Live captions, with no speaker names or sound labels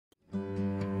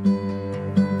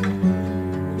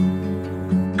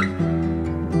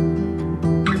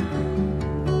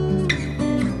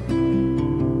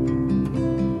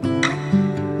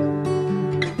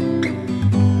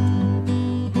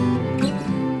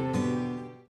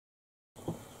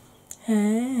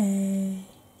Hey,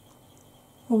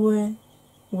 when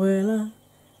will I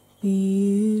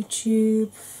be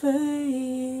YouTube famous?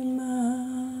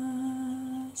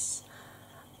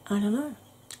 I don't know.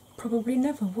 Probably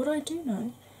never. What I do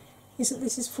know is that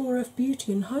this is 4F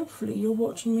Beauty, and hopefully you're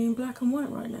watching me in black and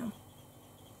white right now.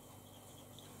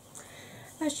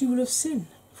 As you will have seen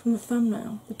from the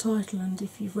thumbnail, the title, and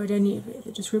if you've read any of it,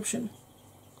 the description.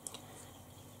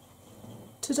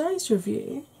 Today's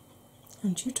review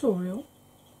and tutorial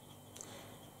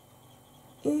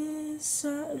is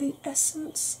the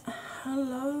Essence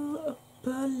Hallo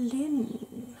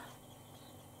Berlin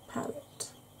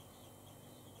palette.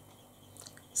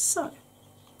 So,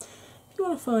 if you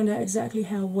want to find out exactly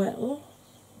how well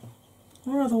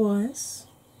or otherwise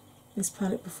this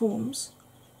palette performs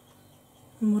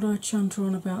and what I chunter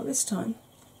on about this time,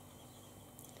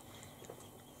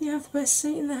 you have the best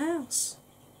seat in the house.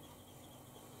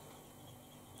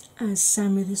 As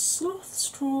Sammy the Sloth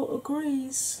Straw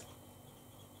agrees.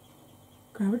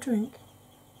 Grab a drink,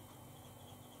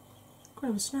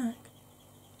 grab a snack,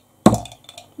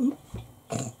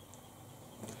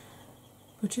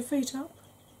 put your feet up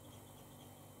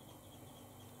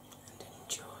and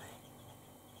enjoy.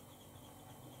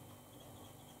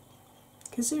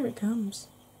 Because here it comes.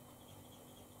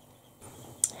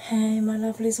 Hey my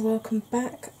lovelies, welcome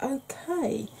back.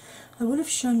 Okay, I would have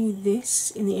shown you this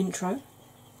in the intro.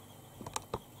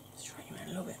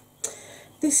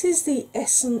 This is the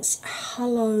Essence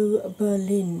Hallo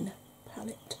Berlin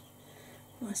palette.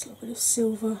 Nice little bit of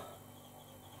silver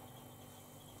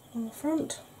on the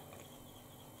front.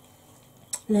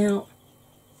 Now,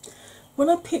 when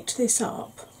I picked this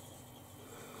up,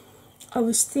 I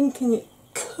was thinking it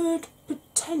could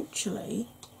potentially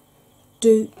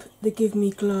dupe the Give Me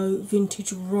Glow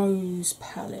Vintage Rose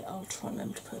palette. I'll try and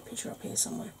remember to put a picture up here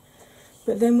somewhere.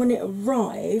 But then when it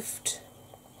arrived,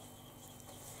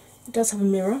 it does have a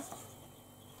mirror.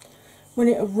 When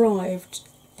it arrived,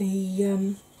 these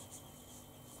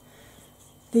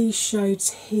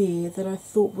shades here that I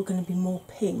thought were going to be more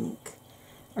pink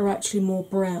are actually more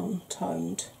brown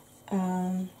toned.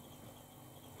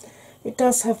 It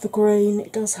does have the green,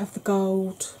 it does have the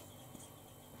gold.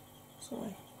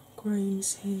 Sorry,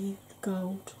 green's here, the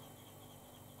gold.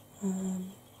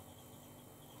 And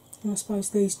I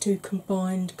suppose these two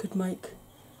combined could make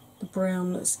the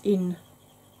brown that's in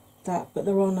that, but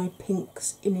there are no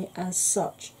pinks in it as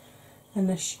such,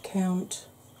 unless you count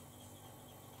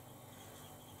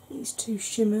these two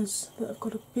shimmers that have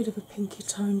got a bit of a pinky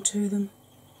tone to them.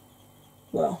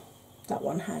 Well, that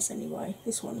one has anyway.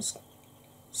 This one's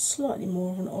slightly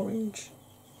more of an orange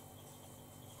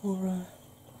or a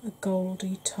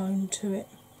goldy tone to it.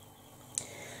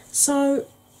 So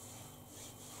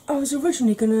I was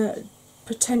originally going to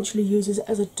potentially use this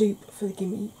as a dupe for the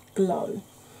Gimme Glow,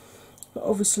 but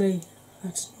obviously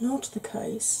that's not the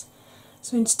case,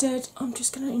 so instead I'm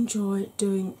just going to enjoy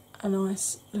doing a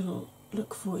nice little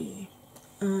look for you.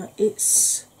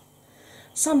 It's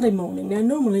Sunday morning. Now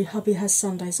normally hubby has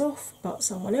Sundays off, but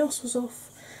someone else was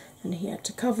off and he had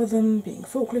to cover them, being a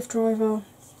forklift driver.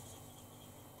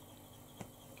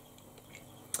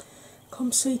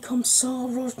 Come see, come saw,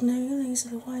 Rodney, these are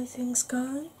the way things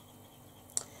go.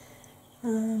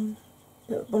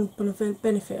 But one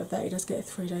benefit of that, he does get a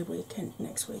 3-day weekend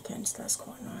next weekend, so that's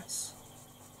quite nice.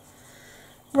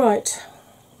 Right,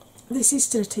 this is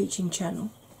still a teaching channel.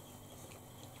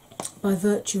 By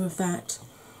virtue of that,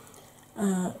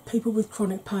 people with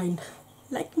chronic pain,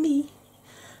 like me,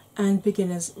 and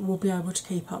beginners will be able to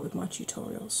keep up with my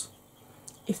tutorials.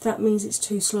 If that means it's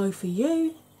too slow for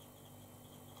you,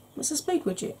 it's a speed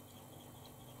widget.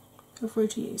 Feel free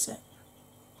to use it.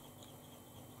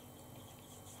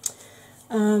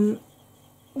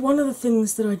 One of the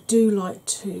things that I do like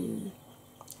to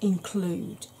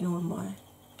include in all of my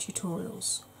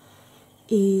tutorials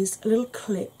is a little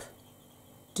clip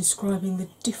describing the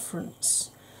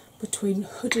difference between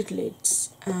hooded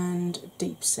lids and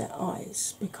deep set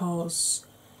eyes, because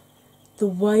the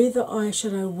way that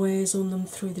eyeshadow wears on them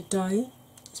through the day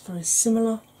is very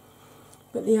similar,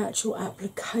 but the actual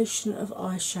application of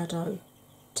eyeshadow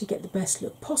to get the best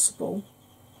look possible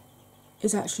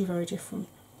is actually very different.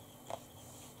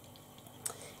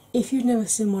 If you've never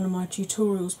seen one of my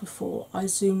tutorials before, I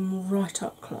zoom right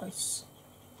up close.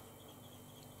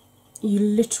 You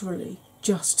literally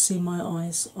just see my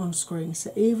eyes on screen,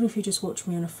 so even if you just watch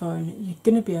me on a phone, you're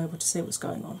going to be able to see what's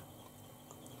going on.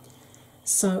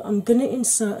 So I'm going to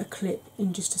insert a clip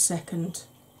in just a second,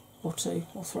 or two,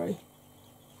 or three,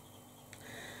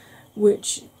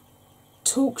 which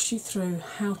talks you through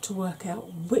how to work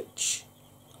out which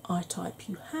eye type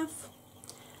you have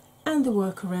and the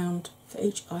workaround for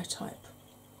each eye type.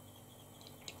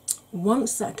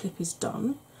 Once that clip is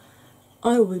done,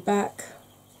 I will be back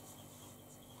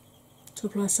to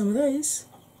apply some of these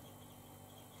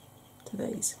to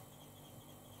these.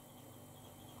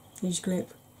 Each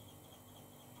clip.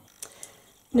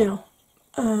 Now,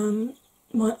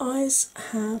 my eyes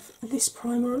have this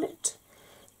primer on it.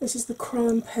 This is the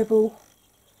Crow & Pebble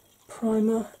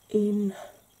primer in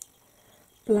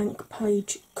blank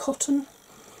page cotton.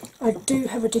 I do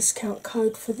have a discount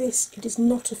code for this. It is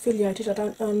not affiliated, I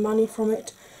don't earn money from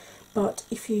it, but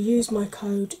if you use my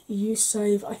code you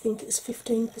save, I think it's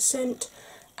 15%,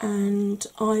 and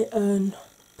I earn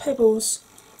pebbles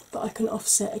that I can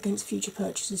offset against future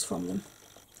purchases from them.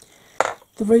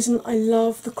 The reason I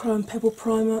love the Crow & Pebble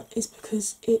primer is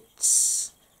because it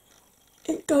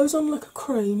goes on like a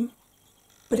cream,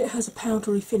 but it has a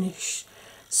powdery finish.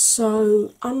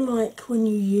 So unlike when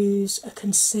you use a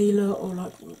concealer or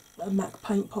like a MAC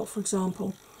paint pot for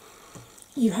example,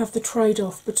 you have the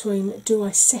trade-off between, do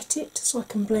I set it so I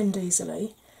can blend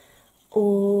easily,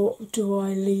 or do I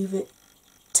leave it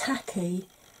tacky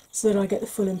so that I get the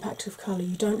full impact of colour.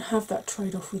 You don't have that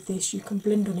trade-off with this. You can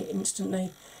blend on it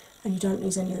instantly and you don't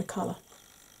lose any of the colour.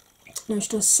 Now she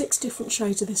does 6 different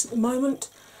shades of this at the moment.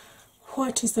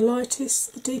 White is the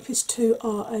lightest, the deepest 2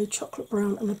 are a chocolate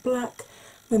brown and a black,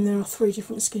 then there are 3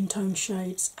 different skin tone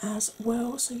shades as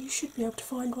well, so you should be able to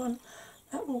find one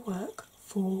that will work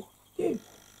for you.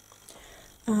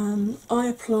 I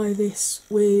apply this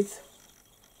with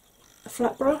a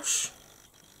flat brush,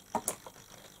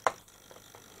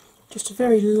 just a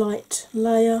very light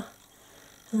layer,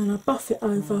 and then I buff it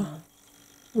over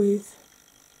with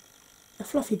a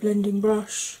fluffy blending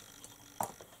brush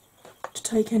to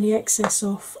take any excess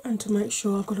off and to make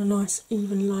sure I've got a nice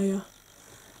even layer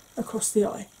across the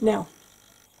eye. Now,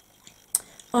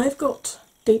 I've got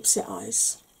deep set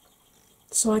eyes,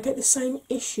 so I get the same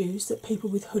issues that people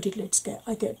with hooded lids get.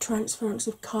 I get transference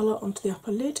of colour onto the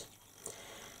upper lid.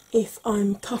 If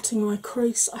I'm cutting my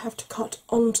crease, I have to cut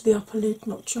onto the upper lid,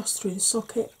 not just through the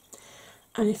socket.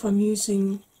 And if I'm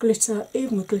using glitter,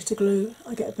 even with glitter glue,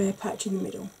 I get a bare patch in the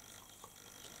middle.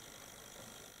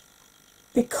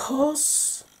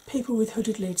 Because people with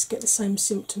hooded lids get the same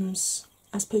symptoms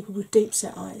as people with deep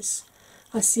set eyes,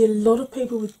 I see a lot of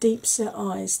people with deep set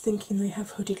eyes thinking they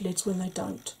have hooded lids when they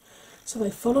don't. So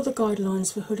they follow the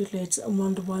guidelines for hooded lids and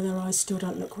wonder why their eyes still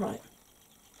don't look right.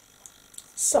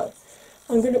 So,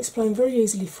 I'm going to explain very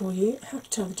easily for you how to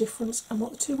tell the difference and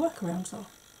what the 2 workarounds are.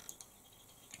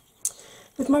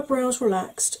 With my brows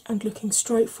relaxed and looking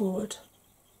straight forward,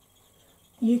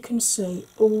 you can see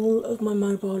all of my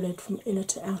mobile lid from inner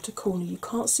to outer corner. You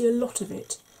can't see a lot of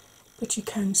it, but you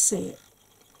can see it.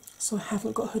 So I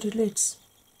haven't got hooded lids.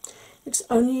 It's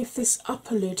only if this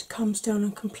upper lid comes down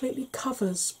and completely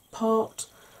covers part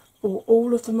or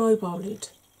all of the mobile lid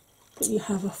that you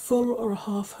have a full or a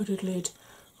half hooded lid,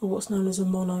 or what's known as a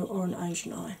mono or an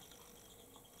Asian eye.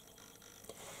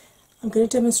 I'm going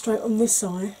to demonstrate on this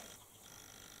eye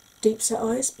deep set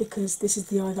eyes because this is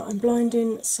the eye that I'm blind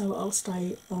in, so I'll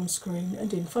stay on screen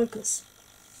and in focus.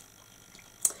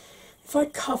 If I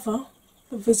cover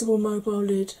the visible mobile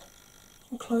lid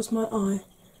and close my eye,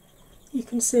 you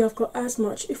can see I've got as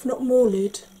much, if not more,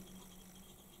 lid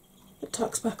that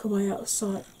tucks back away out of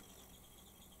sight.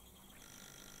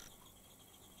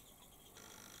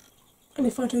 And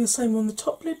if I do the same on the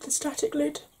top lid, the static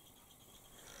lid,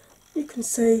 you can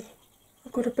see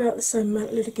I've got about the same amount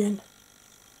of lid again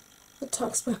that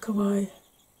tucks back away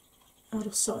out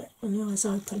of sight when the eye's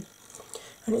open.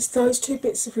 And it's those 2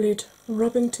 bits of lid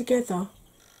rubbing together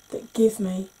that give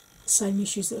me the same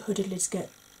issues that hooded lids get.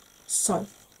 So,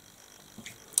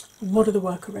 what are the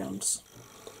workarounds?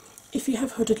 If you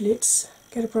have hooded lids,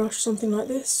 get a brush, something like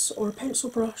this, or a pencil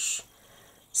brush,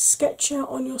 sketch out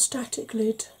on your static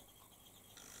lid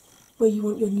where you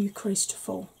want your new crease to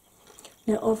fall.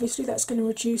 Now obviously that's going to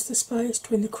reduce the space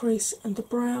between the crease and the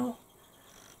brow,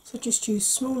 so just use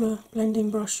smaller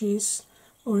blending brushes,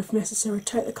 or if necessary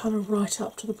take the colour right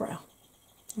up to the brow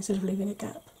instead of leaving a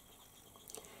gap.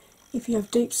 If you have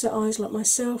deep set eyes like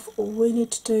myself, all we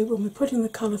need to do when we're putting the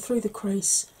colour through the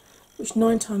crease, which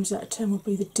 9 times out of 10 will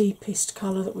be the deepest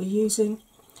colour that we're using,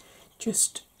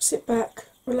 just sit back,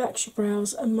 relax your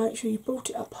brows and make sure you brought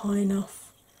it up high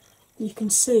enough that you can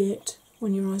see it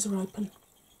when your eyes are open.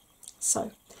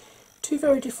 So, 2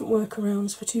 very different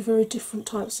workarounds for 2 very different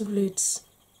types of lids,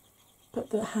 but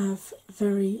that have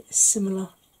very similar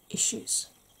issues.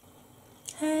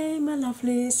 Hey my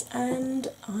lovelies, and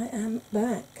I am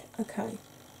back. Okay,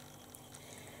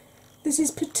 this is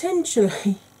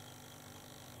potentially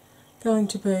going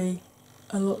to be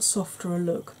a lot softer a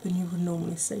look than you would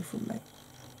normally see from me.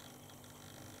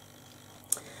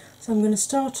 So I'm going to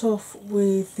start off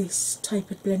with this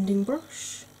tapered blending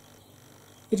brush.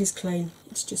 It is clean,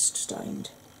 it's just stained.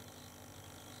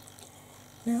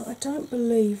 Now I don't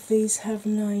believe these have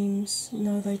names.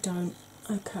 No, they don't.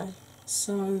 Okay,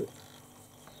 so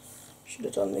should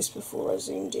have done this before I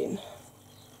zoomed in.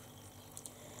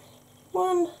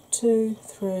 1, 2,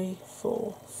 3,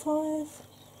 4, 5,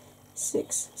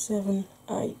 6, 7,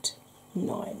 8,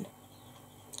 9.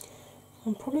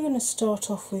 I'm probably going to start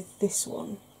off with this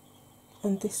one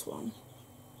and this one.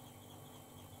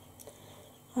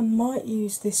 I might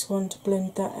use this one to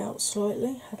blend that out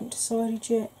slightly, haven't decided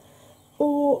yet,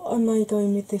 or I may go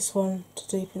in with this one to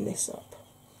deepen this up.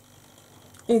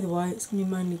 Either way, it's going to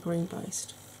be mainly green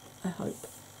based, I hope.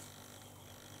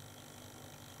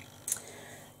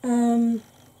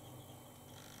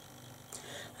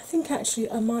 I think actually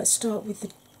I might start with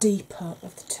the deeper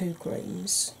of the two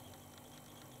greens.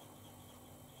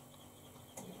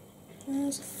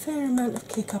 There's a fair amount of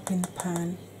kick up in the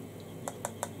pan.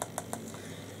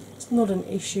 It's not an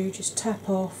issue, just tap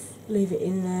off, leave it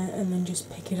in there, and then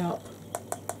just pick it up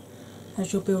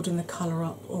as you're building the colour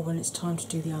up or when it's time to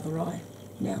do the other eye.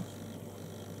 Now,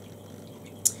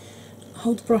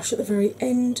 hold the brush at the very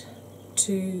end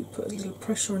to put as little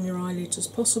pressure on your eyelids as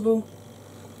possible,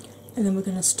 and then we're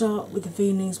going to start with the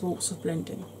Viennese waltz of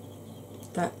blending.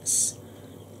 That's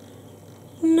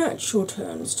natural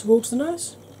turns towards the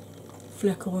nose,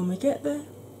 flecker when we get there,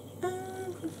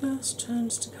 and reverse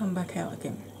turns to come back out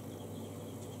again.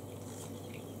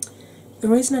 The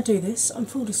reason I do this, I'm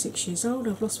 46 years old,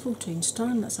 I've lost 14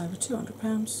 stone, that's over 200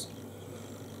 pounds.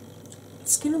 The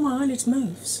skin on my eyelids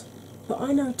moves, but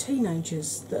I know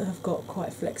teenagers that have got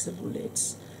quite flexible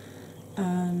lids.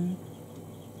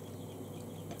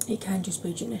 It can just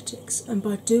be genetics, and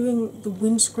by doing the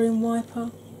windscreen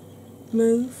wiper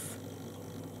move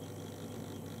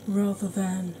rather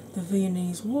than the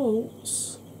Viennese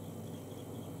waltz,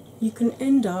 you can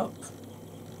end up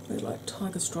with like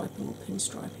tiger striping or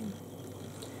pinstriping.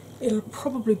 It'll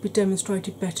probably be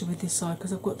demonstrated better with this eye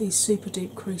because I've got these super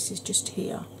deep creases just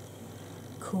here,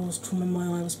 caused from when my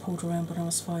eye was pulled around when I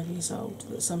was 5 years old,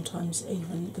 that sometimes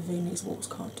even the Viennese waltz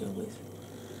can't deal with.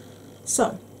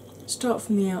 So, start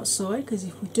from the outside, because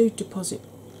if we do deposit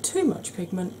too much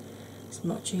pigment, it's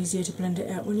much easier to blend it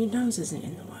out when your nose isn't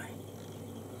in the way.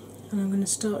 And I'm going to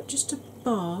start just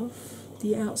above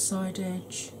the outside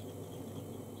edge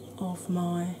of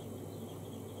my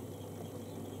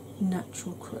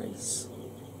natural crease,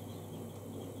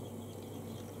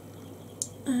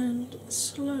 and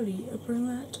slowly bring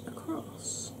that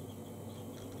across.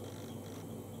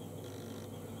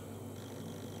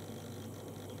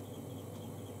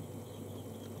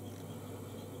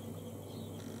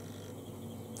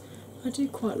 I do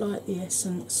quite like the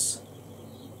Essence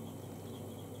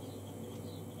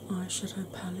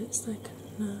eyeshadow palettes. They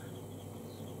can,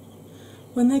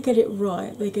 when they get it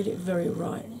right, they get it very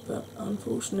right, but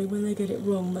unfortunately when they get it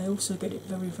wrong, they also get it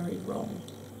very, very wrong.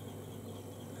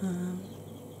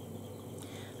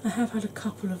 I have had a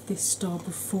couple of this style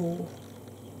before,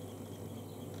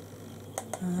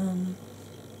 and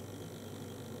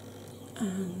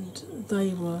they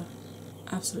were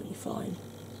absolutely fine.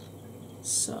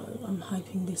 So I'm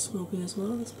hoping this will be as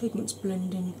well. This pigment's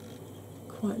blending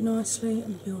quite nicely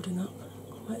and building up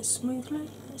quite smoothly.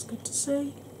 That's good to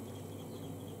see.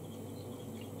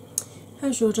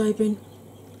 How's your day been?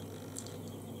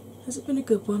 Has it been a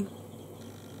good one?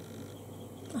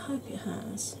 I hope it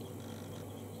has.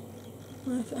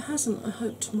 Well, if it hasn't, I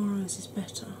hope tomorrow's is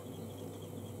better.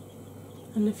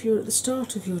 And if you're at the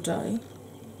start of your day,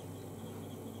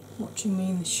 watching me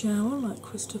in the shower like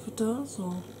Christopher does,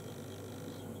 or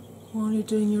while you're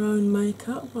doing your own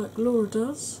makeup like Laura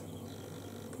does,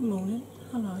 good morning,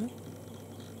 hello.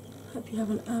 Hope you have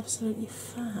an absolutely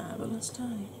fabulous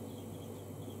day.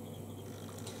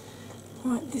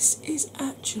 Right, this is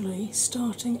actually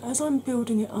starting, as I'm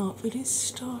building it up, it is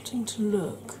starting to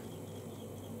look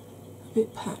a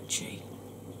bit patchy.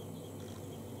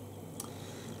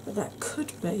 But that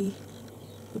could be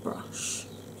the brush.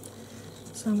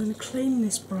 So I'm going to clean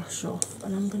this brush off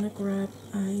and I'm going to grab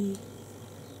a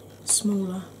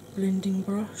smaller blending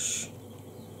brush.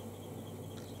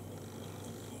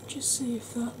 Just see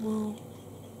if that will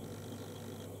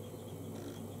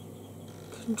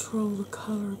control the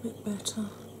colour a bit better.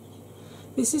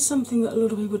 This is something that a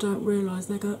lot of people don't realise.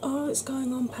 They go, oh, it's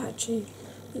going on patchy,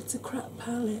 it's a crap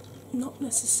palette. Not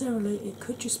necessarily, it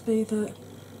could just be that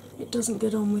it doesn't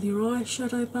get on with your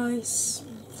eyeshadow base.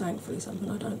 Thankfully something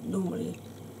I don't normally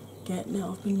get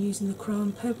now. I've been using the Crow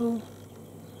and Pebble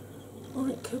Or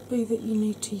it could be that you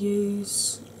need to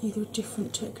use either a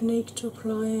different technique to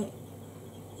apply it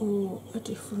or a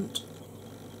different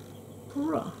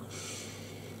brush.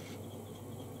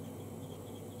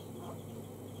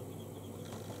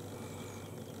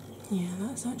 Yeah,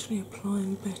 that's actually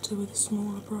applying better with a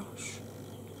smaller brush.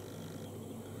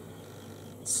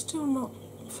 It's still not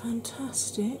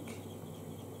fantastic,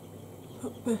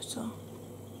 but better.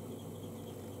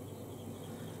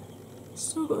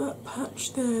 Still got that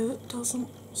patch there that doesn't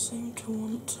seem to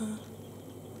want to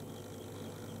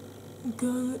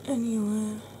go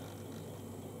anywhere.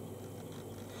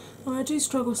 Oh, I do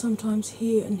struggle sometimes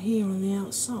here and here on the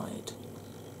outside,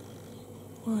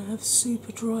 where I have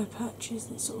super dry patches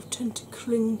that sort of tend to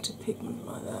cling to pigment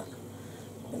like that,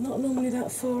 but not normally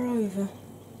that far over.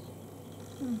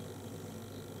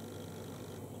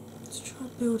 Let's try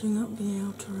building up the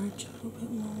outer edge a little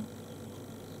bit more.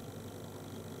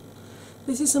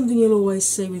 This is something you'll always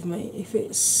see with me.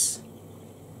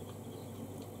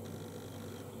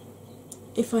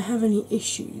 If I have any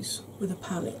issues with a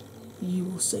palette, you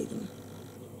will see them.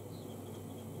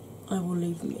 I will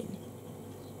leave them in.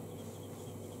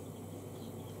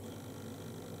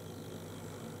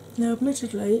 Now,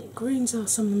 admittedly, greens are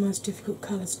some of the most difficult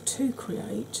colours to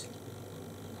create.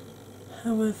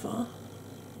 However,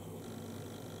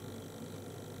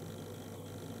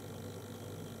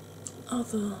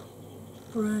 other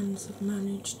brands have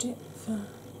managed it for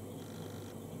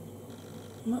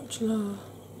much lower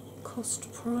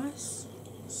cost price,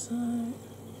 so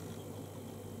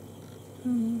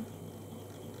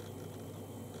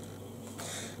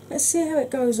let's see how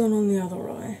it goes on the other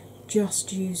eye,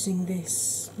 just using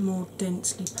this more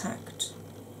densely packed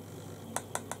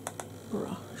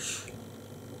brush.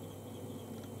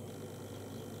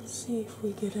 See if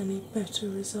we get any better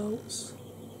results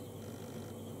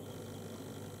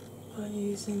by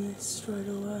using this straight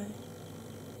away,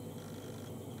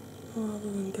 rather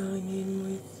than going in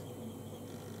with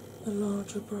the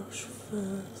larger brush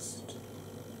first.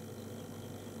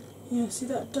 Yeah, see,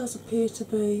 that does appear to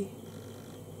be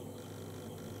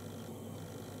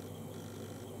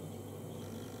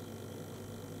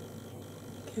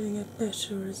giving a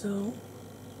better result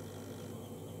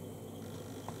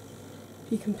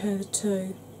if you compare the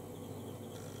two.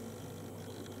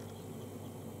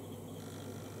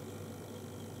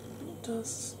 It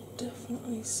does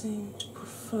definitely seem to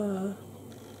prefer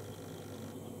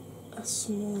a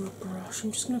smaller brush.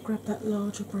 I'm just going to grab that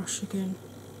larger brush again,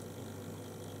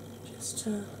 just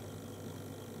to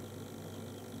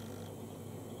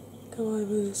go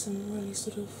over this and really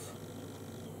sort of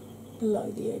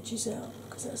blow the edges out,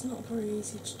 because that's not very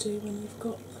easy to do when you've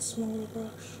got a smaller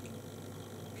brush,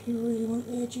 if you really want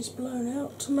the edges blown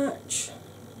out to match.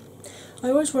 I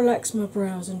always relax my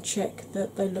brows and check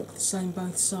that they look the same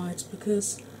both sides,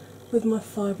 because with my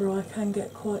fibre I can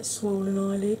get quite swollen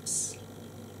eyelids,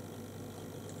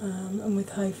 and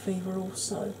with hay fever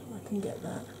also I can get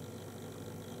that.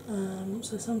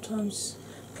 So sometimes,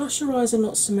 plus your eyes are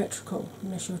not symmetrical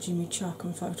unless you're Jimmy Chuck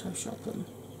and Photoshop them.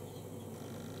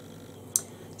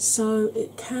 So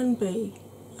it can be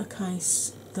a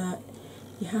case that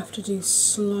you have to do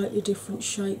slightly different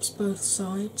shapes both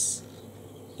sides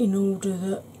in order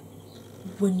that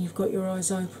when you've got your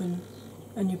eyes open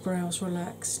and your brows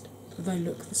relaxed, they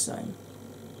look the same.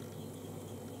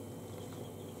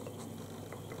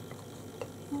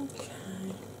 Okay.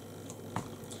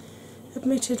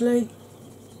 Admittedly,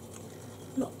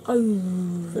 not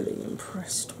overly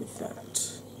impressed with that.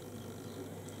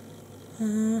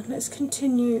 Let's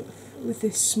continue with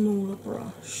this smaller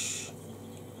brush.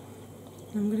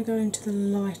 I'm going to go into the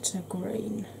lighter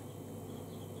green,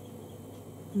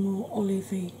 more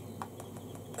olivey,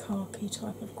 khaki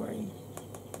type of green.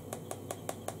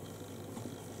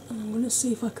 And I'm going to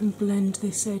see if I can blend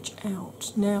this edge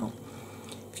out. Now,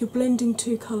 if you're blending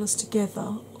two colours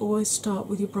together, always start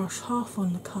with your brush half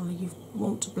on the colour you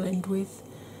want to blend with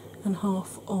and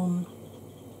half on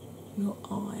your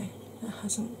eye that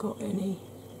hasn't got any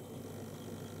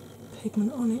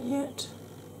pigment on it yet,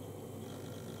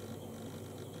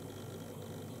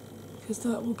 because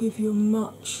that will give you a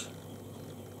much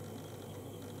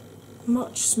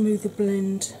smoother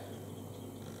blend,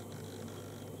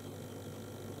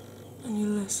 and you're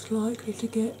less likely to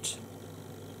get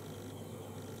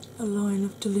a line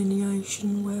of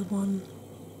delineation where one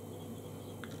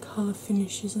colour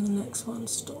finishes and the next one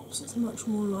stops. It's much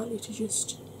more likely to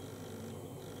just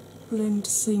blend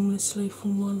seamlessly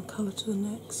from one colour to the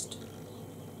next.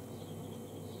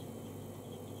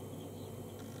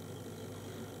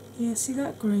 Yeah, see,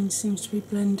 that green seems to be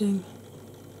blending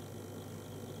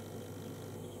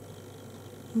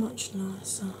much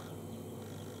nicer.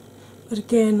 But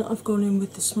again, I've gone in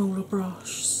with the smaller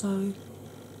brush, so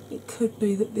it could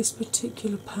be that this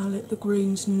particular palette, the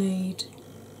greens need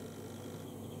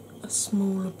a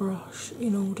smaller brush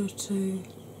in order to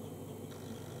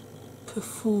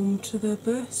perform to their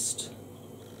best.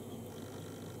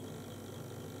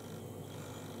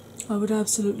 I would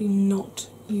absolutely not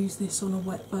use this on a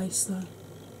wet base though.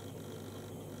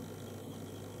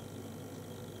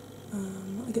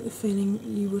 I get the feeling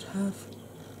you would have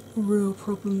real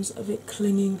problems of it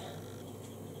clinging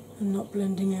and not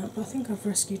blending out, but I think I've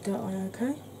rescued that eye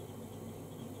okay.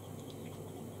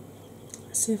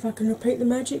 Let's see if I can repeat the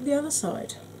magic the other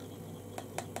side.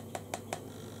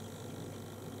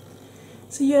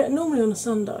 So yeah, normally on a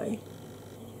Sunday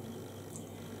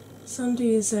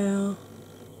is our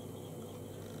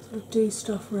sort of do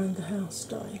stuff around the house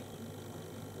day.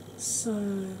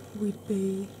 So we'd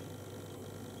be,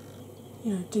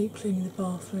 you know, deep cleaning the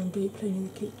bathroom, deep cleaning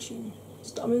the kitchen.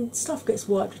 I mean, stuff gets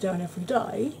wiped down every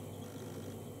day,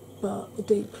 but the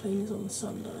deep clean is on the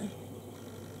Sunday.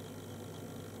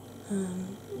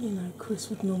 And, you know, Chris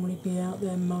would normally be out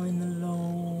there mowing the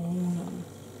lawn and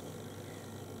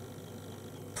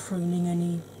pruning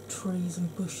any trees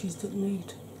and bushes that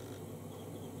need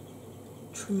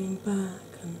trimming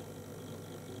back, and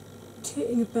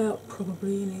titting about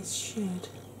probably in his shed.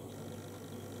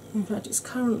 In fact, it's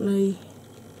currently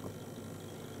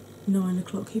 9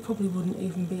 o'clock, he probably wouldn't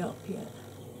even be up yet.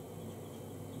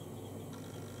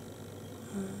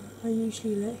 I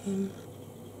usually let him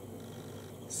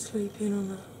sleep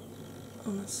in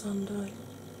on a Sunday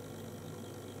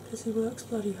because he works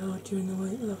bloody hard during the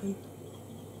week, love him.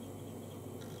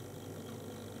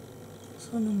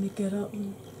 So I normally get up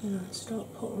and, you know,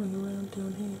 start pottering around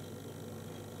down here.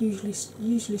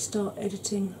 Usually start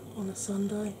editing on a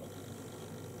Sunday.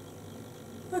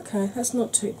 Okay, that's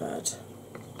not too bad.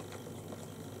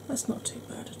 That's not too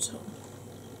bad at all.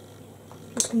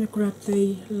 Just going to grab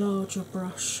the larger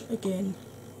brush again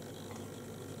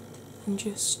and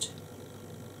just,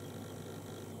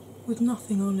 with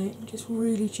nothing on it, just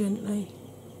really gently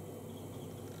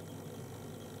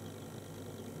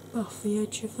buff the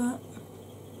edge of that.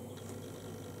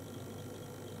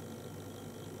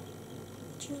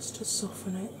 Just to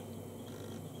soften it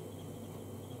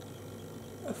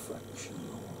a fraction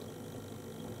more.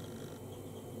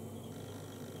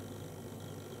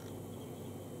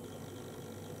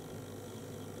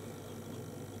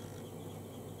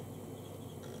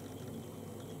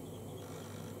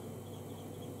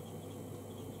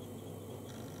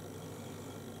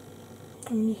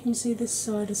 And you can see this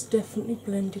side has definitely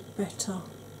blended better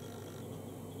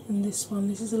than this one.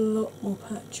 This is a lot more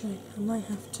patchy. I may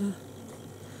have to,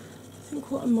 I think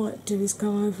what I might do is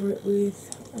go over it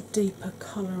with a deeper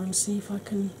colour and see if I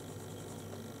can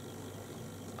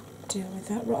deal with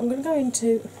that. Right, I'm going to go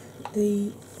into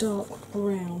the dark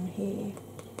brown here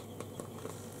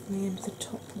on the end of the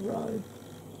top row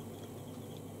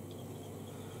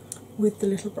with the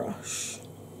little brush.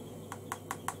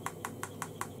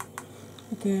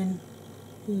 Again,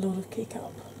 a lot of kick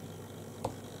up.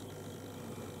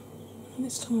 And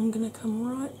this time I'm going to come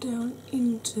right down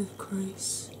into the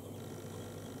crease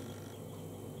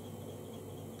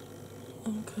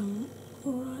and come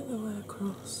right the way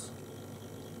across.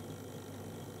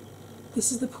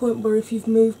 This is the point where if you've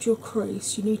moved your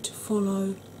crease, you need to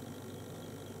follow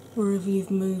wherever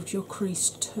you've moved your crease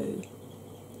to.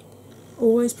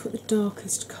 Always put the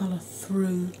darkest colour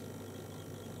through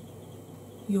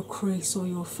your crease or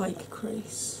your fake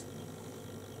crease,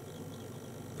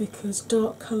 because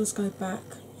dark colours go back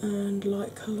and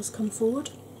light colours come forward.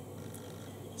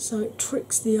 So it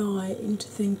tricks the eye into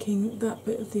thinking that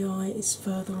bit of the eye is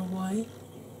further away.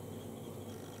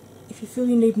 If you feel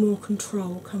you need more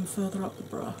control, come further up the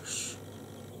brush,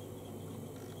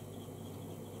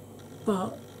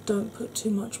 but don't put too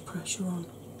much pressure on.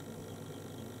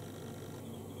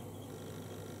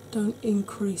 Don't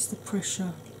increase the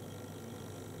pressure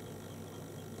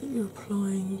that you're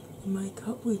applying the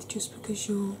makeup with just because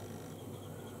you're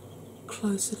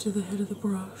closer to the head of the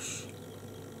brush.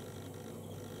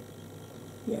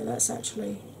 Yeah, that's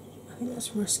actually, I think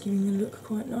that's rescuing the look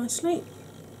quite nicely.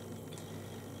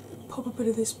 Pop a bit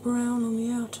of this brown on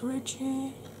the outer edge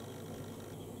here.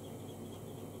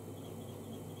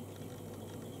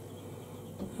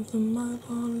 Of the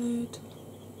mobile lid.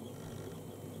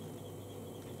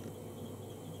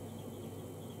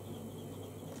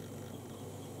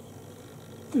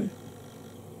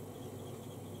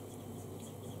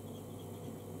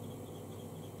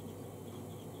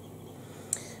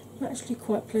 I'm actually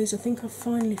quite pleased. I think I've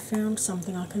finally found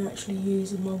something I can actually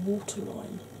use in my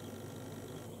waterline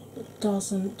that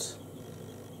doesn't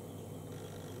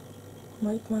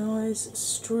make my eyes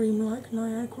stream like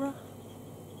Niagara.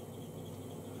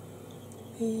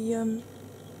 The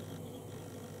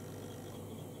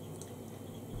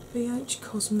BH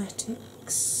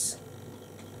Cosmetics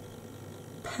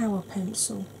Power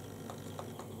Pencil.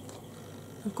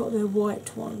 I've got their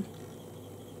white one,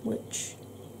 which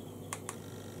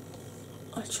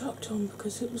I chucked on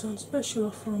because it was on special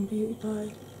offer on Beauty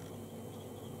Bay,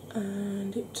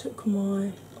 and it took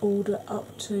my order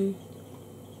up to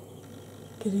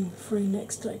getting free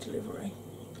next day delivery.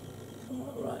 I'm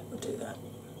like, right, we'll do that.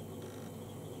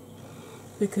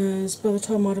 Because by the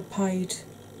time I'd have paid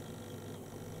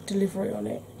delivery on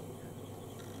it,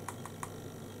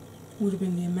 would have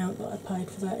been the amount that I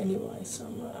paid for that anyway, so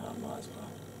I'm like, I might as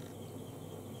well.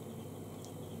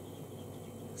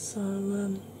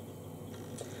 So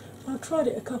I tried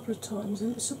it a couple of times,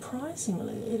 and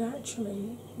surprisingly it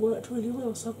actually worked really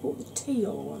well. So I bought the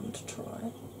teal one to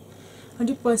try. I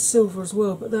did buy silver as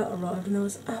well, but that arrived and there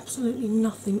was absolutely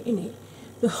nothing in it.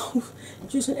 The whole,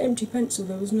 just an empty pencil,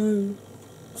 there was no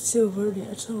silver in it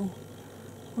at all.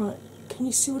 Right, can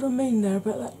you see what I mean there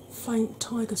about that faint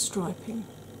tiger striping?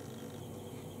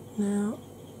 Now,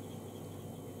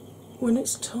 when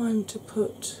it's time to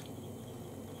put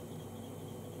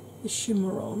the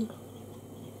shimmer on,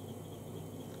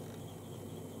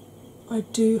 I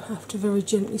do have to very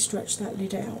gently stretch that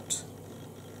lid out,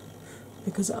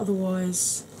 because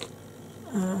otherwise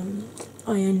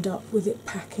I end up with it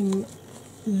packing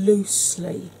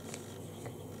loosely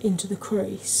into the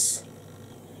crease,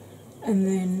 and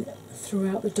then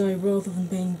throughout the day, rather than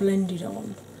being blended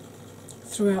on,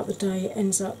 throughout the day it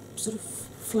ends up sort of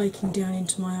flaking down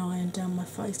into my eye and down my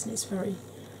face, and it's very,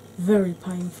 very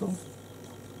painful.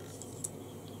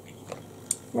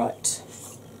 Right,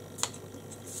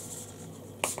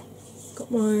 got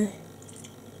my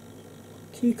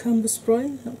cucumber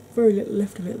spray, very little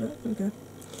left of it, look, there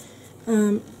we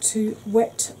go, to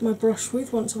wet my brush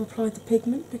with once I've applied the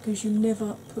pigment, because you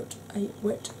never put a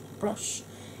wet brush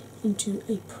into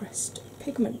a pressed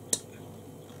pigment.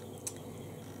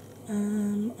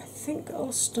 I think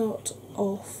I'll start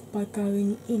off by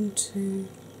going into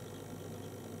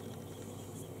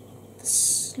the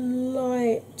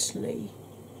slightly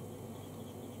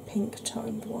pink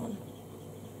toned one,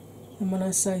 and when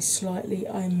I say slightly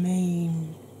I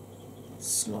mean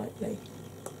slightly.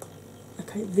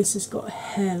 Okay, this has got a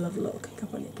hell of a lot of kick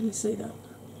up on it, can you see that?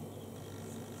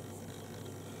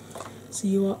 So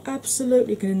you are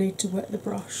absolutely going to need to wet the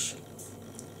brush.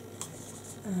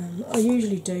 I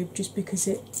usually do, just because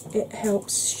it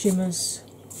helps shimmers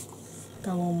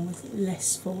go on with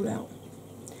less fallout.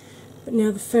 But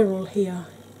now the ferrule here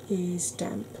is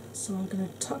damp, so I'm going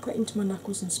to tuck that into my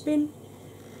knuckles and spin,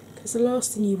 because the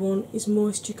last thing you want is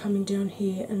moisture coming down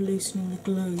here and loosening the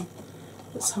glue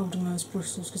that's holding those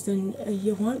bristles, because then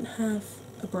you won't have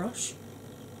a brush,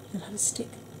 you'll have a stick.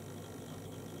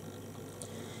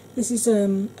 This is a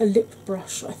lip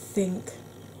brush, I think,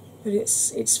 but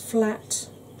it's flat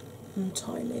and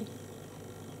tiny.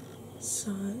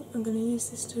 So I'm going to use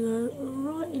this to go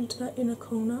right into that inner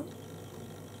corner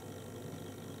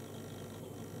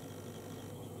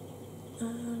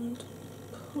and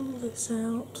pull this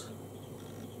out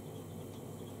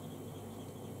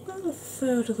about a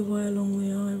third of the way along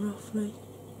the eye, roughly,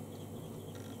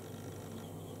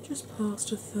 just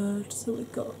past a third, so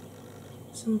we've got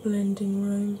some blending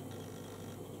room.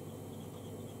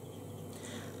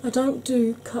 I don't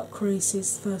do cut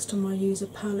creases the first time I use a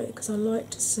palette, because I like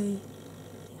to see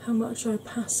how much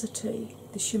opacity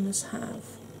the shimmers have,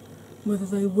 whether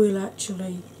they will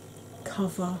actually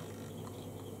cover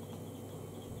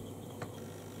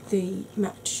the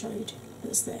matte shade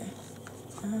that's there.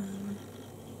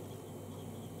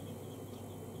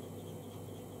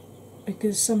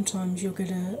 Because sometimes you'll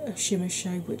get a shimmer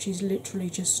shade which is literally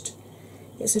just,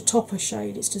 it's a topper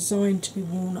shade, it's designed to be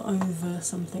worn over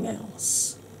something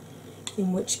else,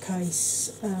 in which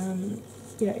case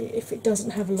you know, if it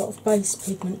doesn't have a lot of base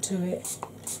pigment to it,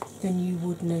 then you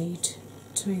would need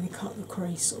to either cut the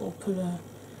crease or put a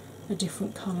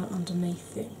different colour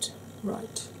underneath it.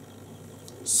 Right,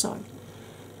 so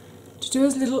to do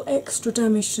as little extra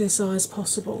damage to this eye as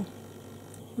possible,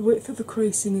 the width of the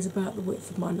creasing is about the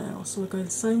width of my nail, so I go the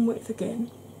same width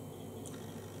again,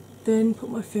 then put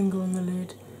my finger on the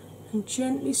lid and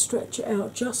gently stretch it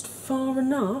out just far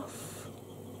enough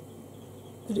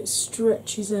that it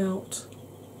stretches out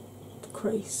the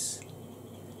crease.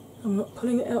 I'm not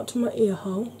pulling it out to my ear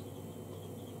hole,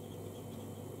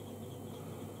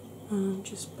 I'm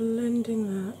just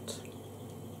blending that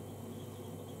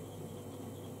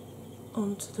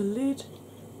onto the lid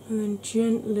and then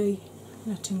gently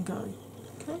letting go.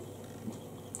 Okay,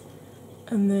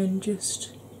 and then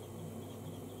just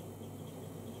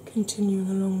continuing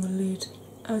along the lid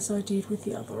as I did with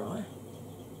the other eye.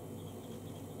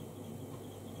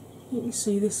 You can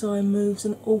see this eye moves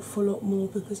an awful lot more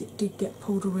because it did get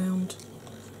pulled around,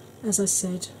 as I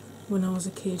said, when I was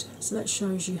a kid. So that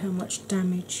shows you how much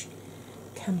damage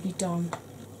can be done.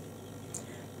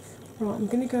 Right, I'm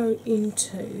going to go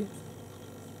into...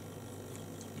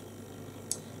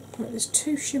 Right, there's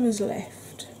two shimmers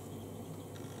left.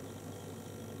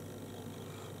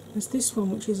 There's this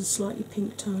one which is a slightly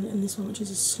pink tone and this one which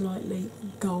is a slightly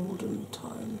golden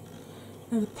tone.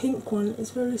 Now the pink one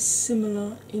is very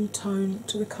similar in tone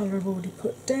to the colour I've already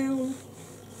put down.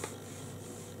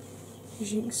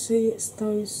 As you can see, it's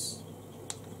those.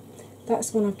 That's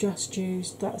the one I've just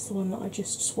used, that's the one that I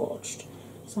just swatched.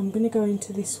 So I'm going to go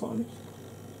into this one,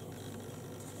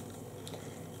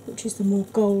 which is the more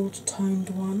gold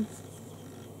toned one.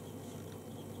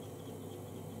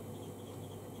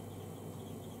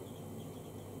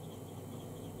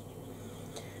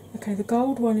 Okay, the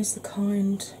gold one is the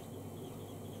kind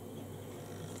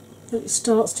that it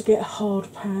starts to get a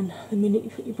hard pan the minute you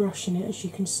put your brush in it, as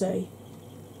you can see.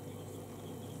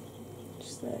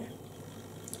 Just there.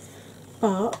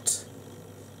 But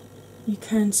you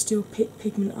can still pick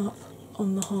pigment up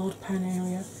on the hard pan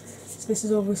area. So this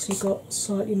has obviously got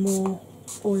slightly more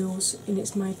oils in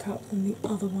its makeup than the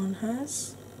other one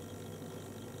has.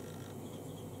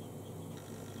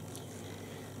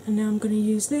 And now I'm going to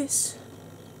use this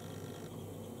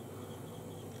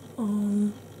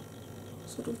on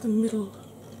sort of the middle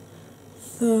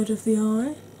third of the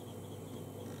eye.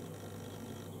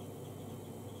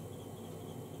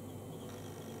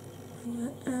 Bring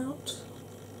that out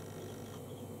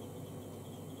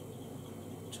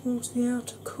towards the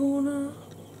outer corner,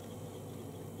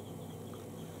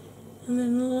 and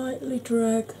then lightly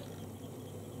drag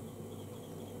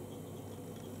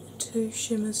the two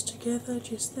shimmers together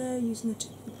just there using the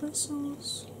tip of the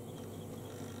bristles,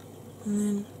 and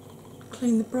then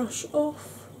clean the brush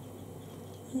off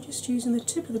and just using the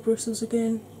tip of the bristles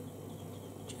again,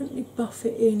 gently buff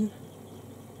it in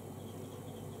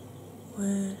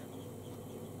where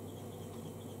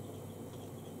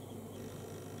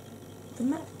the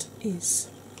mat is.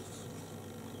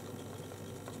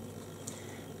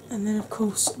 And then of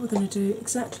course we're going to do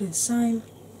exactly the same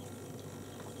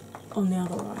on the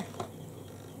other eye.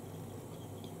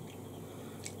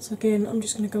 So again, I'm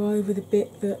just going to go over the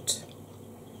bit that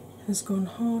has gone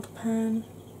hard pan,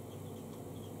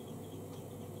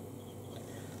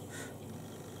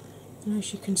 and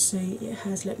as you can see it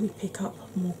has let me pick up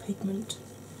more pigment,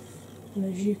 and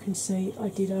as you can see I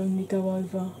did only go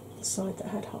over the side that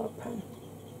had hard pan.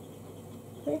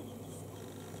 Okay.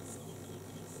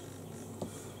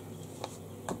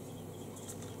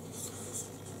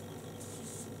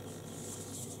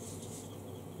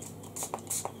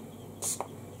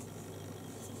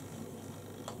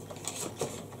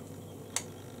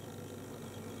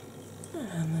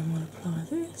 And then we'll apply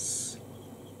this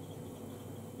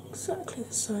exactly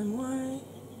the same way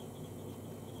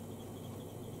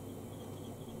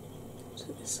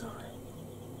to this eye.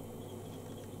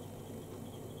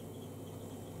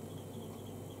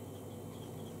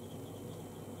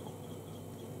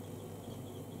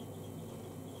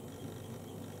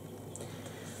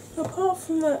 Apart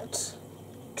from that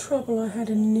trouble I had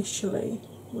initially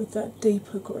with that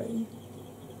deeper green,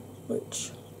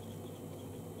 which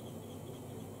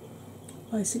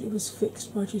basically was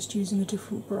fixed by just using a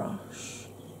different brush,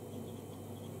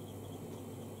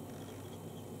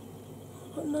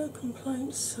 I've got no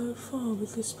complaints so far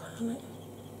with this palette.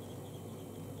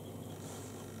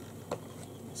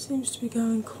 It seems to be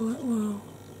going quite well.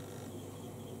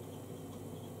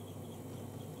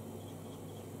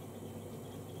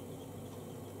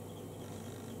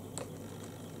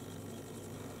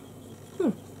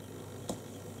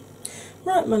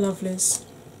 Right, my lovelies,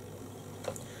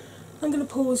 I'm going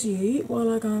to pause you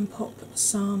while I go and pop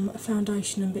some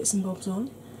foundation and bits and bobs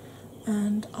on,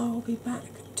 and I'll be back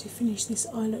to finish this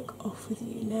eye look off with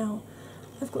you. Now,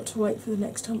 I've got to wait for the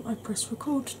next time I press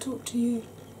record to talk to you,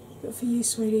 but for you,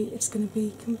 sweetie, it's going to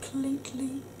be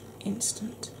completely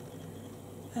instant.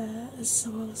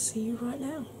 So I'll see you right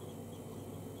now.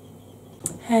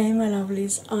 Hey, my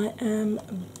lovelies, I am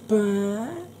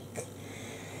back.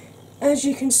 As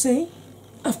you can see,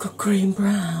 I've got green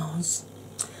brows.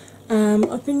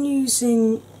 I've been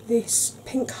using this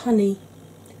pink honey,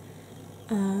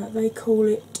 they call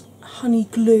it honey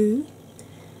glue,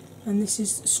 and this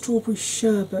is strawberry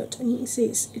sherbet, and you can see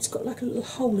it's got like a little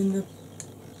hole in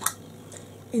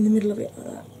the middle of it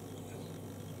like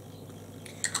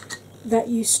that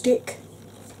you stick,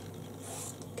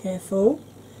 careful,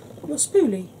 your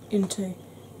spoolie into,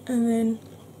 and then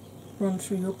run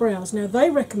through your brows. Now they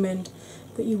recommend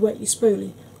that you wet your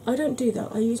spoolie. I don't do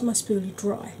that, I use my spoolie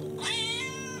dry.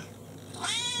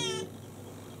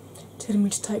 Telling me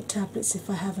to take tablets if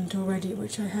I haven't already,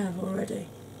 which I have already.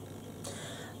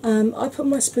 I put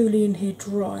my spoolie in here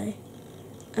dry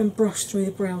and brush through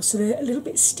the brows so they're a little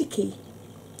bit sticky.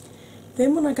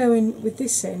 Then when I go in with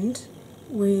this end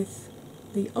with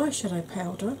the eyeshadow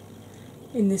powder,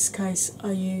 in this case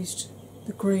I used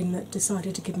the green that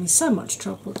decided to give me so much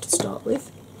trouble to start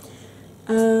with.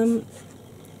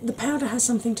 The powder has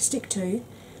something to stick to,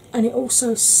 and it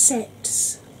also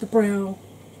sets the brow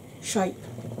shape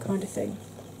kind of thing.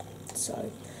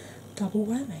 So, double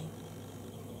whammy.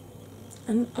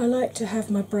 And I like to have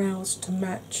my brows to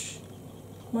match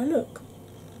my look,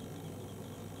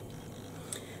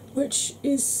 which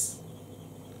is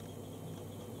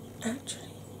actually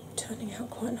turning out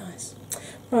quite nice.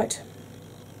 Right.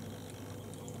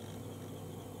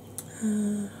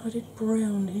 I did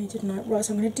brown here, didn't I? Right,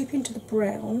 so I'm going to dip into the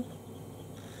brown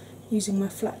using my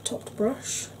flat topped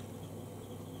brush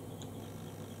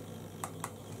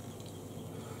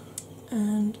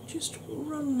and just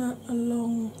run that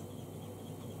along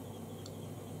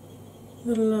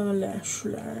the lower lash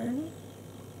line.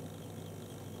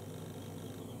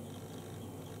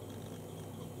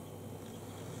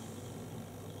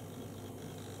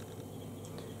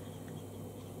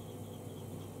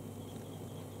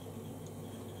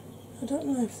 I don't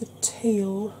know if the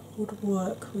teal would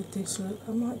work with this look.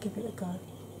 I might give it a go.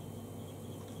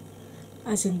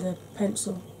 As in the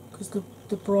pencil, because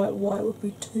the bright white would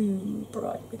be too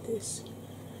bright with this.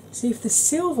 See, if the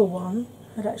silver one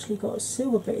had actually got a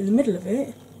silver bit in the middle of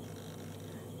it,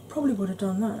 probably would have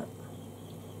done that.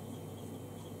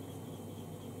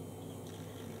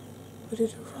 But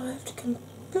it arrived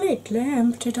completely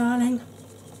empty, darling.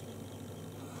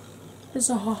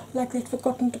 Bizarre, like they'd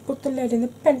forgotten to put the lead in the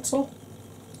pencil.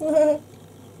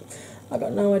 I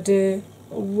got no idea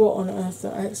what on earth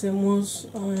that accent was.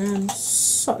 I am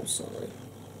so sorry.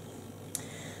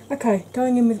 Okay,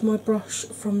 going in with my brush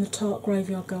from the Tarte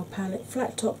Graveyard Girl palette,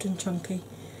 flat topped and chunky,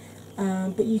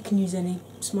 but you can use any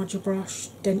smudger brush,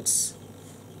 dense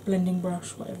blending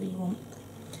brush, whatever you want.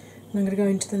 And I'm going to go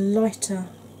into the lighter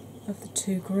of the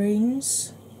two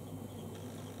greens.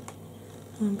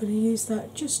 I'm going to use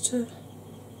that just to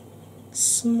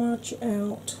smudge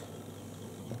out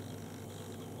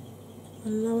the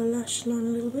lower lash line a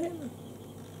little bit.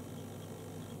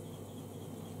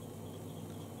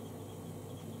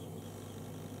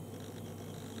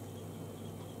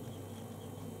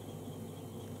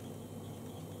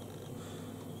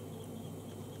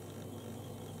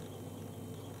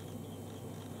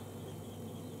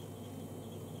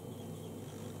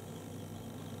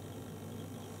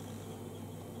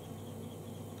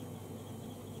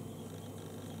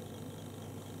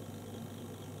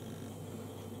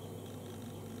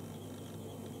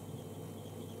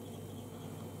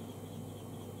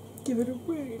 Give it a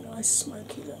really nice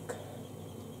smoky look.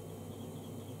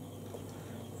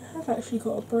 I have actually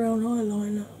got a brown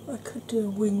eyeliner. I could do a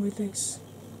wing with this.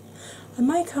 I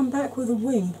may come back with a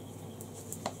wing.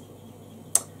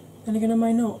 Then again, I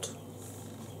may not.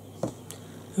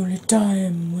 Only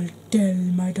time will tell,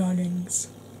 my darlings.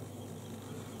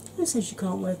 Who says you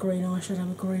can't wear green eyeshadow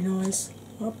with green eyes?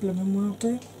 I blooming well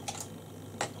do.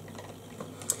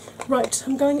 Right,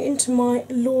 I'm going into my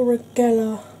Laura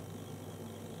Geller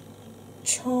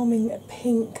Charming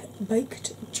Pink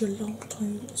Baked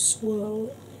Gelato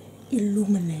Swirl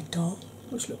Illuminator,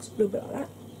 which looks a little bit like that,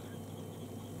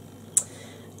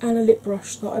 and a lip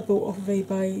brush that I bought off of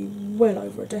eBay well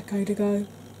over a decade ago,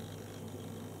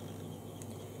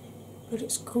 but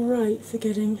it's great for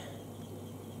getting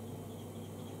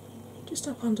just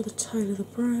up under the tail of the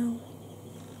brow.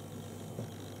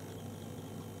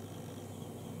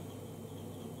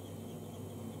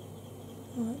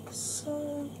 Like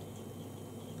so.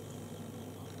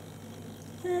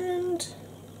 And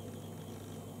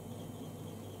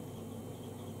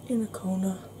in a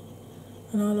corner,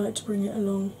 and I like to bring it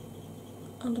along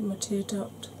under my tear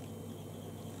duct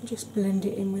and just blend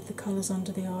it in with the colours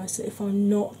under the eye, so if I'm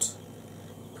not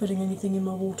putting anything in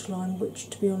my waterline,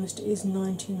 which to be honest is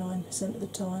 99% of the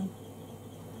time,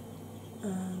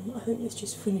 I think this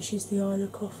just finishes the eye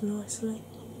look off nicely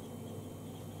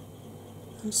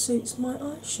and suits my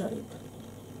eye shape.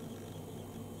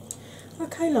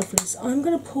 Okay, lovelies, I'm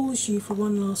going to pause you for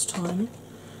one last time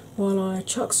while I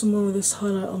chuck some more of this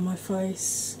highlight on my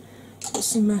face, put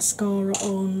some mascara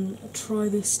on, try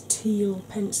this teal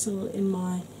pencil in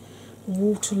my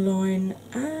waterline,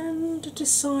 and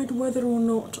decide whether or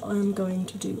not I'm going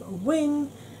to do a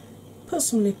wing, put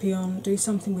some lippy on, do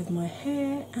something with my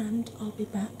hair, and I'll be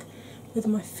back with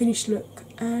my finished look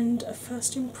and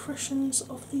first impressions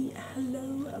of the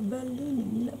Hello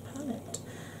Berlin palette.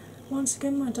 Once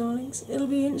again, my darlings, it'll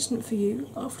be instant for you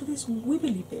after this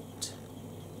wibbly bit.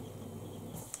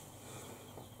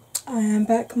 I am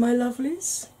back, my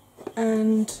lovelies,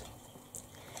 and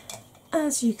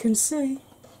as you can see,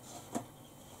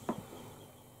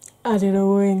 I did a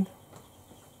wing.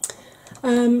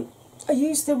 I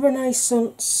used the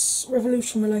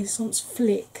Revolution Renaissance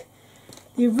Flick.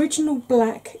 The original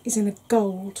black is in a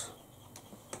gold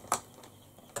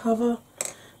cover.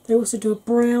 They also do a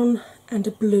brown and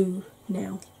a blue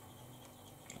now.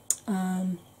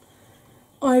 I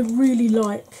really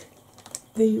like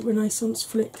the Renaissance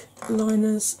Flick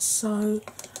liners, so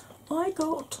I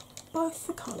got both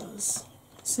the colours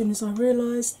as soon as I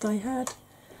realised they had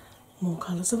more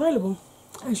colours available.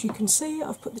 As you can see,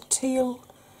 I've put the teal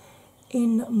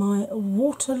in my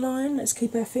waterline. Let's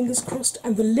keep our fingers crossed.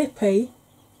 And the lippy,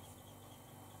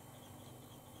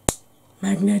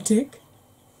 magnetic,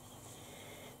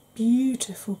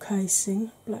 beautiful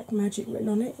casing, black magic written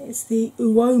on it. It's the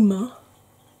Uoma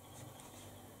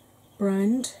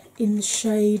brand in the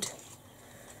shade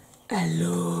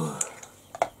Hallo.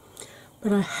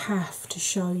 But I have to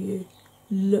show you,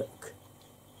 look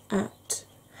at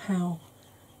how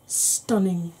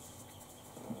stunning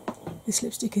this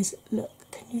lipstick is. Look,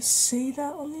 can you see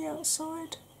that on the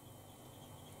outside?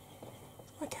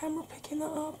 Is my camera picking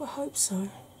that up? I hope so.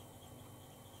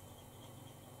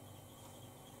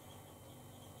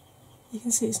 You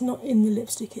can see it's not in the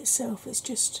lipstick itself, it's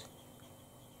just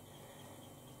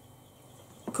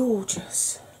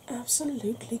gorgeous,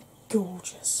 absolutely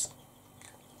gorgeous.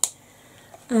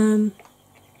 And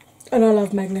I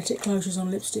love magnetic closures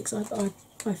on lipsticks.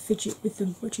 I fidget with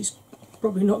them, which is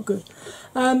probably not good.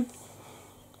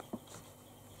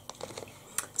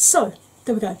 So,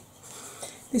 there we go.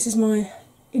 This is my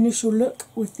initial look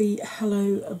with the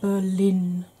Hello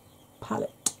Berlin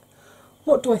palette.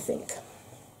 What do I think?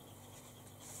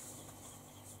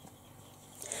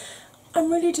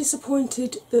 I'm really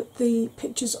disappointed that the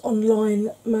pictures online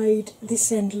made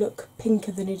this end look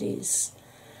pinker than it is,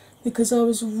 because I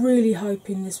was really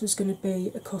hoping this was going to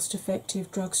be a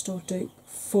cost-effective drugstore dupe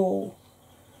for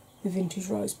the Vintage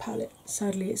Rose palette.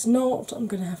 Sadly it's not. I'm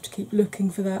going to have to keep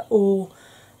looking for that, or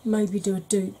maybe do a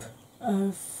dupe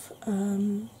of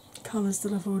colours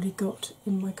that I've already got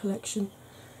in my collection.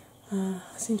 I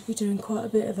seem to be doing quite a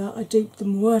bit of that. I duped the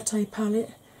Muerte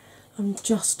palette. I'm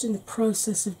just in the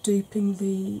process of duping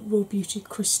the Raw Beauty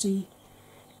Christie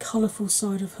colourful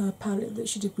side of her palette that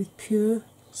she did with Pure.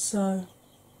 So,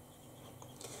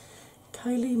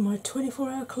 Kaylee, my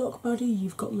 24-hour clock buddy,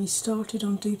 you've got me started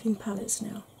on duping palettes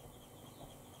now.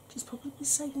 Which is probably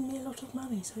saving me a lot of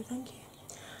money, so thank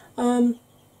you.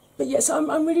 But yes,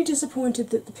 I'm really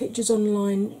disappointed that the pictures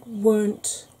online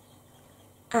weren't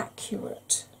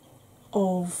accurate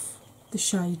of the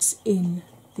shades in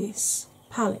this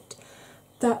palette.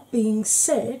 That being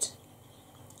said,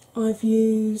 I've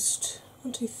used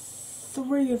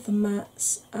 3 of the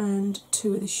mattes and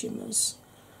 2 of the shimmers.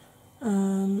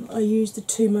 I used the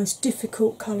 2 most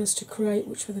difficult colours to create,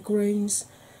 which were the greens.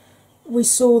 We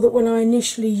saw that when I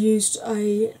initially used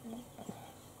a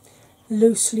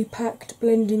loosely packed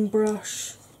blending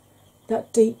brush,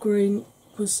 that deep green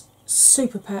was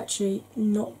super patchy,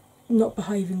 not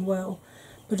behaving well.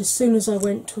 But as soon as I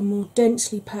went to a more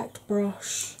densely packed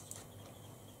brush,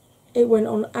 it went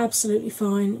on absolutely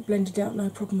fine, blended out no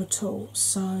problem at all.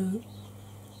 So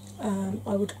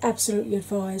I would absolutely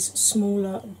advise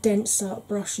smaller, denser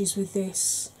brushes with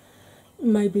this.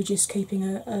 Maybe just keeping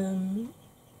a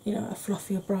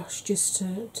fluffier brush just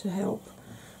to help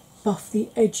buff the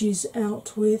edges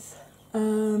out with.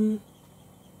 The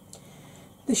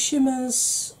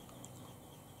shimmers,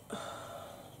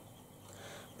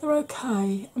 they're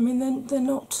okay. I mean, they're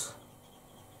not.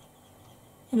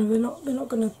 They're not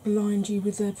going to blind you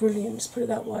with their brilliance, put it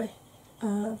that way.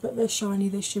 But they're shiny,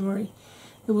 they're shimmery.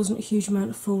 There wasn't a huge amount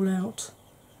of fallout.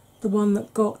 The one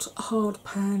that got a hard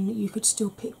pan, you could still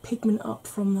pick pigment up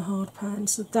from the hard pan,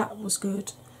 so that was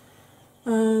good.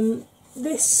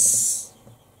 This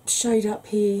shade up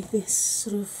here, this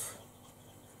sort of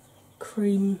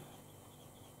cream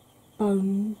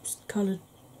bone coloured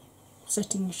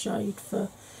setting shade for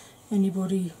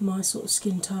anybody my sort of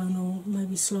skin tone or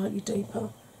maybe slightly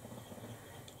deeper.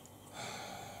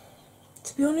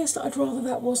 To be honest, I'd rather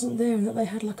that wasn't there and that they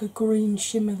had like a green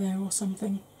shimmer there or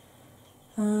something.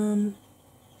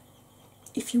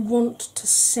 If you want to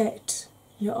set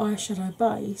your eyeshadow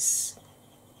base,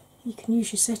 you can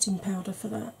use your setting powder for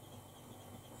that.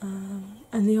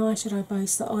 and the eyeshadow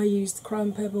base that I use, the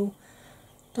Chrome Pebble,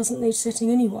 doesn't need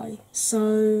setting anyway.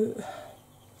 So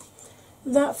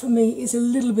that for me is a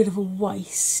little bit of a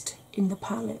waste in the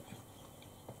palette.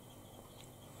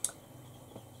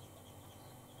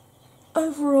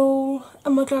 Overall,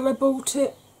 am I glad I bought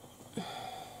it?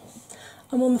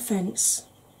 I'm on the fence.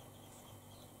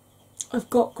 I've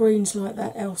got greens like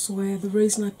that elsewhere. The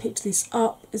reason I picked this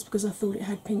up is because I thought it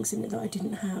had pinks in it that I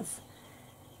didn't have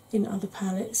in other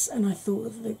palettes, and I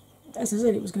thought that, as I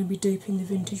said, it was going to be duping the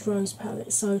Vintage Rose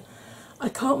palette. So I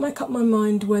can't make up my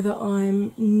mind whether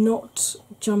I'm not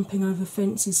jumping over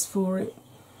fences for it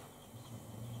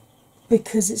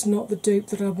because it's not the dupe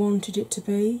that I wanted it to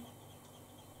be,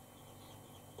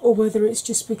 or whether it's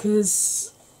just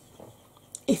because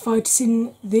if I'd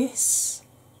seen this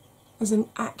as an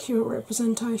accurate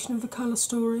representation of the colour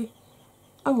story,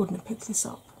 I wouldn't have picked this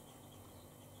up.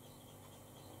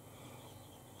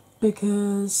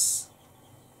 Because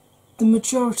the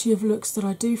majority of looks that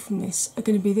I do from this are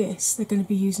going to be this. They're going to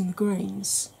be using the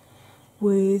greens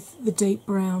with the deep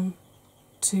brown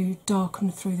to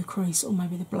darken through the crease, or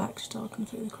maybe the black to darken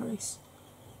through the crease.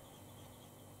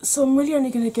 So I'm really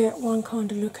only going to get one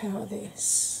kind of look out of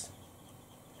this,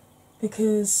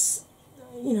 because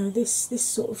you know, this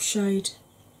sort of shade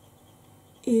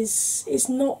is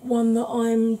not one that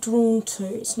I'm drawn to.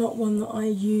 It's not one that I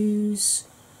use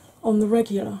on the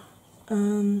regular. I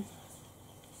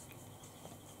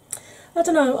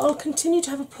don't know, I'll continue to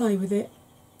have a play with it,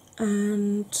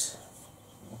 and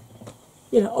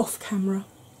you know, off camera,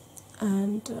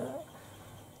 and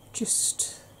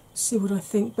just see what I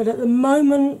think. But at the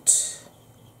moment,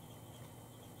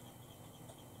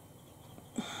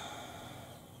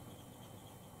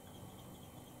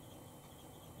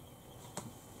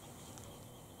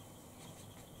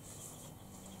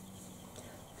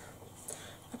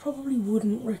 probably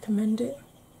wouldn't recommend it.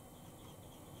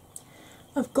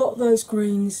 I've got those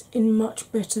greens in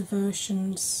much better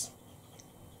versions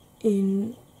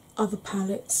in other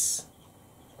palettes,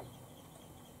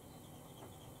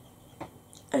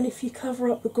 and if you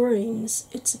cover up the greens,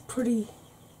 it's a pretty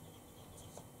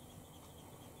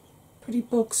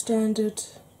bog standard,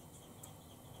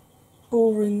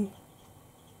 boring,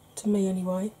 to me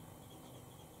anyway,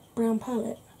 brown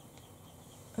palette.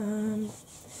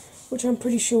 Which I'm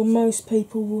pretty sure most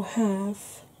people will have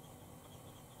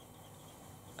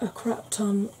a crap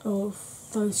ton of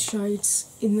those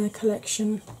shades in their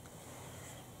collection.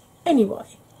 Anyway,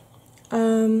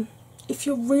 if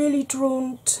you're really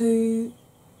drawn to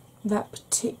that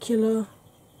particular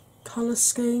colour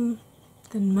scheme,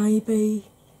 then maybe.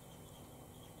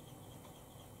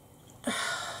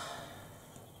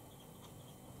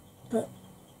 But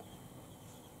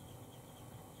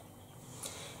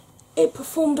it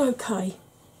performed okay,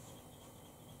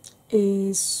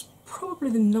 is probably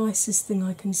the nicest thing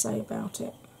I can say about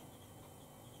it.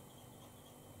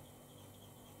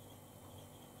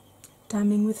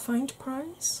 Damning with faint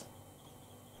praise.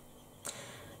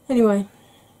 Anyway,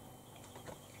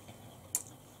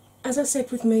 as I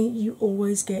said with me, you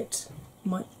always get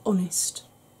my honest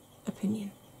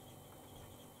opinion.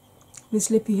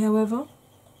 This lippy, however,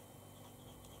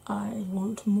 I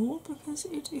want more because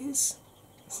it is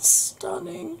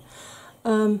stunning.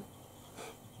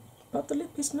 But the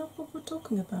lip is not what we're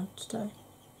talking about today.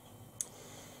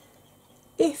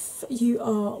 If you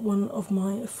are one of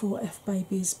my 4F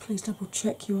babies, please double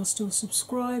check you are still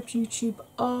subscribed. YouTube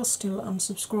are still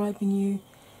unsubscribing you,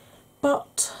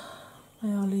 but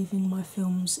they are leaving my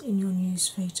films in your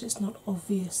newsfeed, so it's not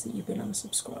obvious that you've been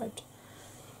unsubscribed.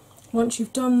 Once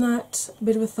you've done that, a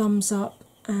bit of a thumbs up,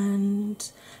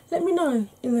 and let me know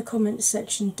in the comments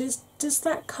section, does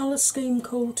that colour scheme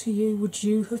call to you? Would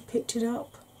you have picked it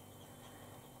up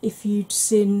if you'd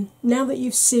seen, now that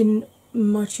you've seen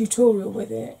my tutorial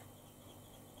with it,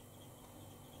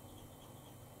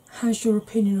 has your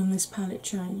opinion on this palette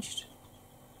changed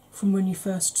from when you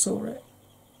first saw it?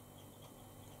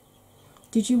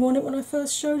 Did you want it when I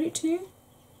first showed it to you?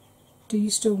 Do you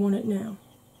still want it now?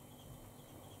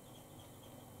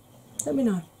 Let me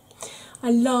know. I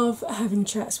love having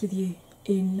chats with you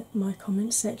in my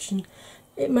comments section.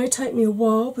 It may take me a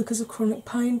while because of chronic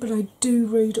pain, but I do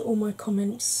read all my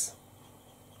comments.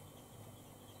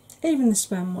 Even the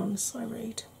spam ones I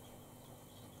read.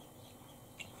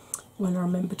 When I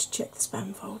remember to check the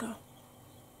spam folder.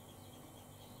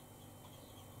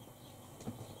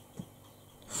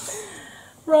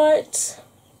 Right,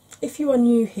 if you are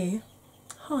new here,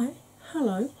 hi,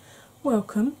 hello,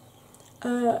 welcome.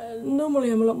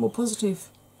 Normally I'm a lot more positive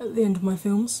at the end of my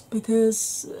films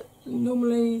because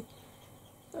normally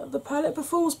the palette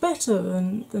performs better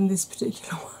than this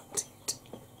particular one did.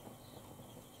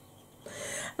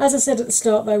 As I said at the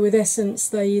start, though, with Essence,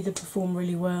 they either perform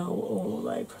really well or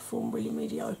they perform really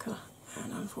mediocre,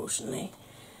 and unfortunately,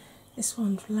 this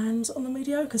one lands on the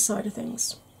mediocre side of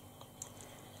things.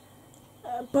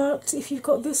 But if you've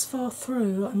got this far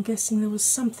through, I'm guessing there was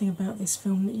something about this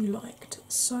film that you liked.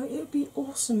 So it would be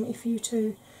awesome if you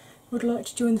too would like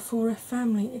to join the 4F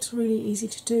family. It's really easy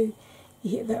to do.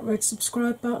 You hit that red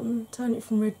subscribe button, turn it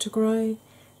from red to grey,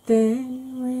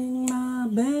 then ring my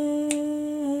bell,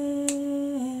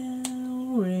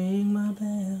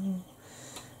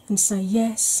 and say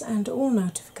yes and all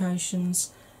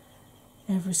notifications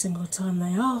every single time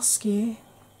they ask you.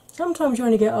 Sometimes you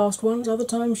only get asked once, other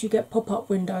times you get pop-up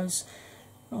windows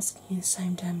asking you the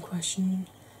same damn question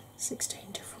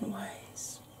 16 different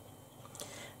ways.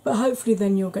 But hopefully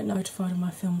then you'll get notified of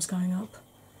my films going up.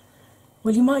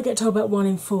 Well, you might get told about 1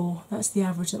 in 4, that's the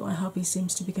average that my hubby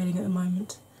seems to be getting at the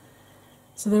moment.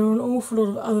 So there are an awful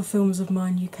lot of other films of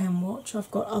mine you can watch. I've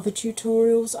got other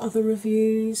tutorials, other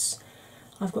reviews,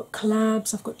 I've got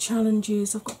collabs, I've got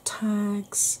challenges, I've got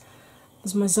tags.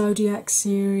 There's my Zodiac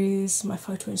series, my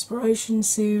Photo Inspiration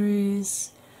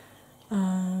series.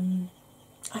 I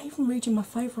even read you my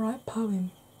favourite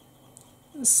poem.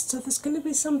 So there's going to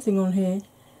be something on here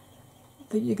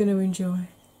that you're going to enjoy,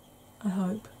 I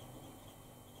hope.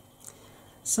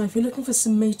 So if you're looking for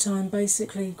some me time,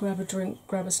 basically grab a drink,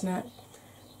 grab a snack,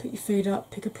 put your feet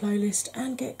up, pick a playlist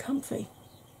and get comfy.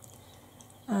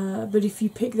 But if you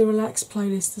pick the relaxed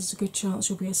playlist, there's a good chance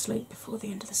you'll be asleep before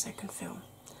the end of the second film.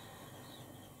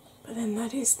 But then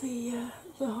that is the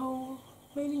whole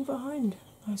meaning behind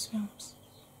those films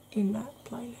in that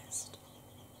playlist.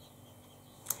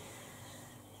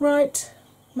 Right,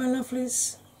 my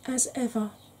lovelies, as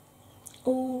ever,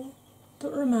 all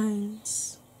that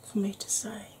remains for me to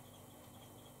say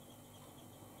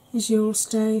is you'll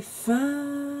stay fabulous,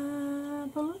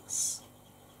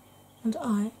 and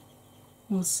I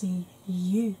will see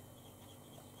you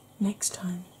next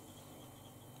time.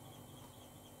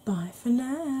 Bye for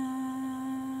now.